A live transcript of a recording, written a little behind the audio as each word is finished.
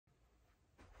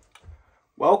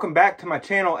Welcome back to my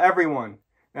channel, everyone.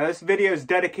 Now this video is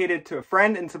dedicated to a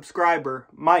friend and subscriber,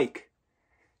 Mike.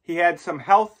 He had some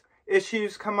health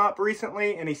issues come up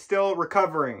recently and he's still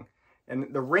recovering.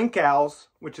 And the Rinkhals,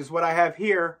 which is what I have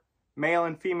here, male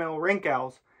and female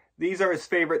Rinkhals, these are his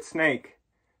favorite snake.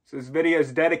 So this video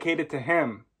is dedicated to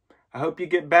him. I hope you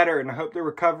get better and I hope the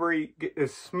recovery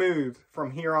is smooth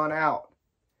from here on out.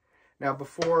 Now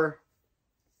before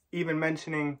even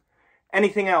mentioning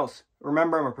anything else,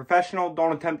 remember I'm a professional.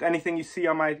 Don't attempt anything you see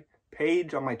on my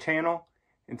page, on my channel,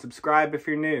 and subscribe if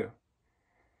you're new.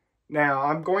 Now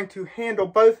I'm going to handle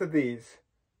both of these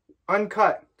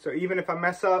uncut. So even if I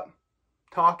mess up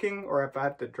talking or if I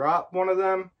have to drop one of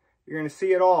them, you're going to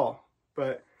see it all.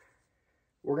 But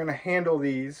we're going to handle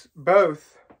these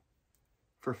both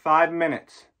for 5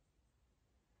 minutes.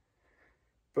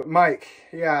 But Mike,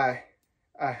 yeah,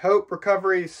 I hope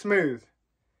recovery is smooth.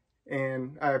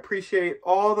 And I appreciate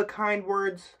all the kind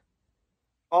words,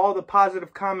 all the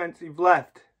positive comments you've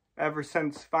left ever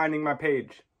since finding my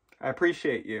page. I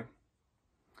appreciate you.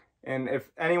 And if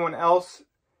anyone else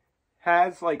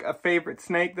has like a favorite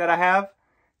snake that I have,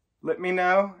 let me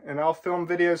know and I'll film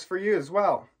videos for you as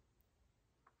well.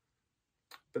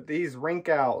 But these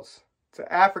Rinkhals, it's an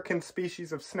African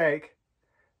species of snake,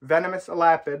 venomous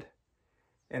elapid,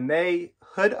 and they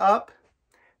hood up.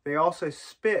 They also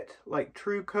spit like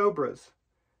true cobras,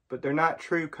 but they're not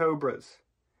true cobras.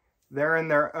 They're in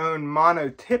their own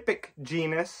monotypic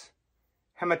genus,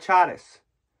 Hemachatis,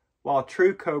 while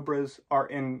true cobras are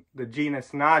in the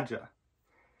genus Naja.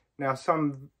 Now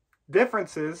some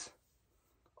differences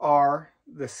are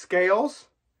the scales.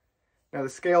 Now the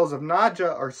scales of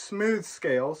Naja are smooth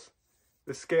scales.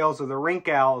 The scales of the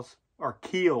Rinkhals are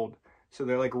keeled, so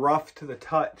they're like rough to the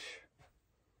touch.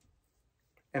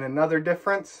 And another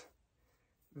difference,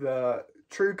 the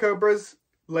true cobras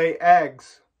lay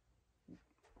eggs.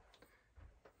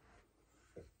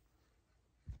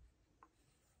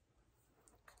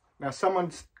 Now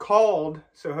someone's called,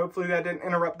 so hopefully that didn't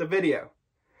interrupt the video.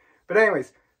 But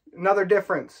anyways, another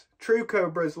difference, true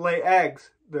cobras lay eggs.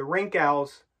 The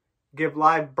Rinkhals give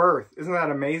live birth. Isn't that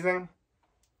amazing?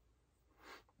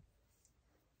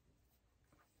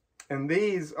 And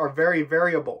these are very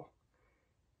variable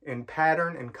in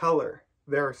pattern and color.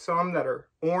 There are some that are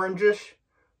orangish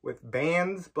with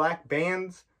bands, black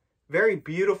bands, very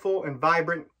beautiful and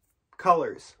vibrant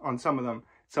colors on some of them.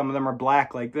 Some of them are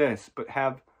black like this, but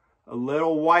have a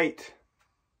little white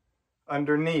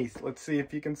underneath. Let's see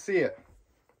if you can see it.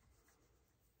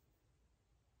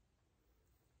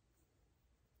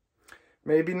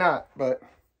 Maybe not, but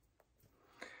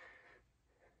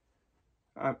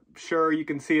I'm sure you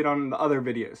can see it on the other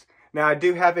videos. Now I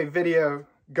do have a video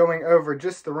going over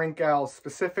just the Rinkhals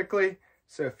specifically.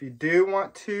 So if you do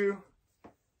want to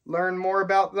learn more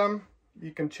about them,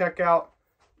 you can check out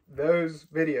those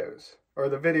videos, or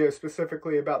the video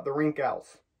specifically about the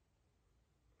Rinkhals.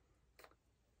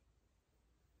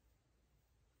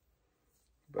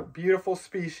 But beautiful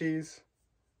species,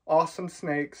 awesome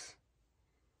snakes,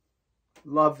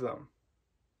 love them.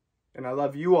 And I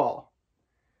love you all,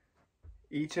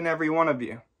 each and every one of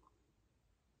you.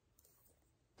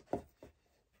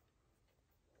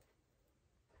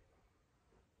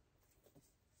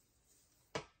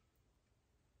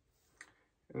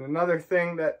 And another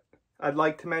thing that I'd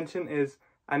like to mention is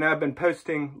I know I've been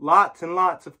posting lots and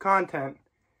lots of content,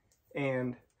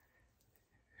 and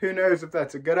who knows if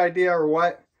that's a good idea or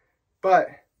what, but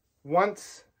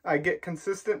once I get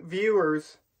consistent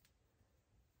viewers,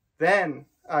 then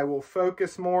I will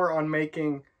focus more on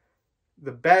making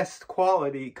the best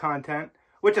quality content,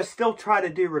 which I still try to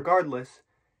do regardless,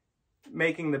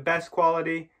 making the best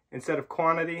quality instead of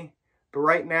quantity. But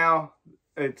right now,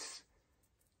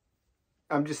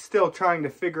 I'm just still trying to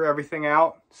figure everything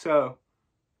out. So,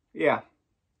 yeah.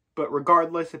 But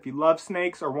regardless, if you love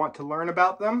snakes or want to learn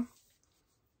about them,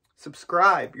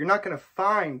 subscribe. You're not going to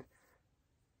find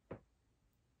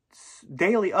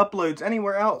daily uploads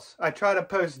anywhere else. I try to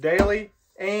post daily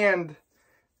and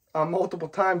multiple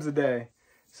times a day.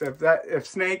 So if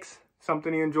snakes,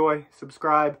 something you enjoy,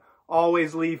 subscribe.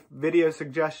 Always leave video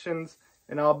suggestions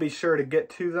and I'll be sure to get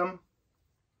to them.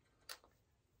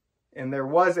 And there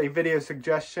was a video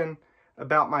suggestion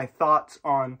about my thoughts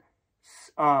on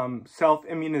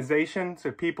self-immunization.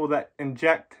 So people that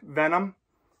inject venom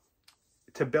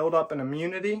to build up an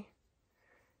immunity.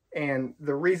 And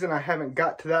the reason I haven't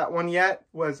got to that one yet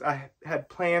was I had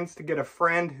plans to get a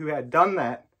friend who had done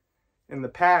that in the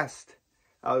past.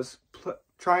 I was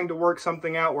trying to work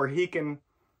something out where he can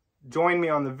join me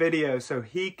on the video so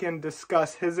he can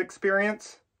discuss his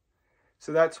experience.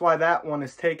 So that's why that one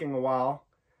is taking a while.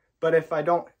 But if I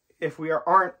don't if we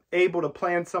aren't able to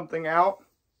plan something out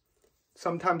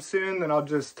sometime soon, then I'll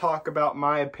just talk about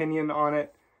my opinion on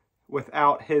it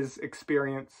without his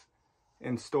experience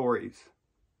and stories.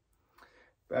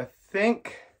 But I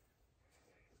think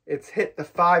it's hit the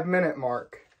 5-minute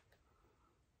mark.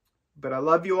 But I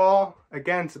love you all.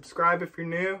 Again, subscribe if you're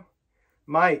new.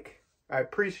 Mike, I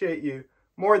appreciate you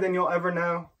more than you'll ever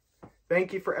know.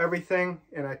 Thank you for everything,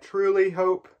 and I truly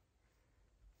hope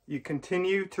you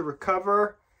continue to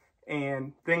recover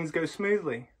and things go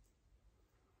smoothly.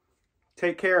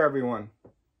 Take care, everyone.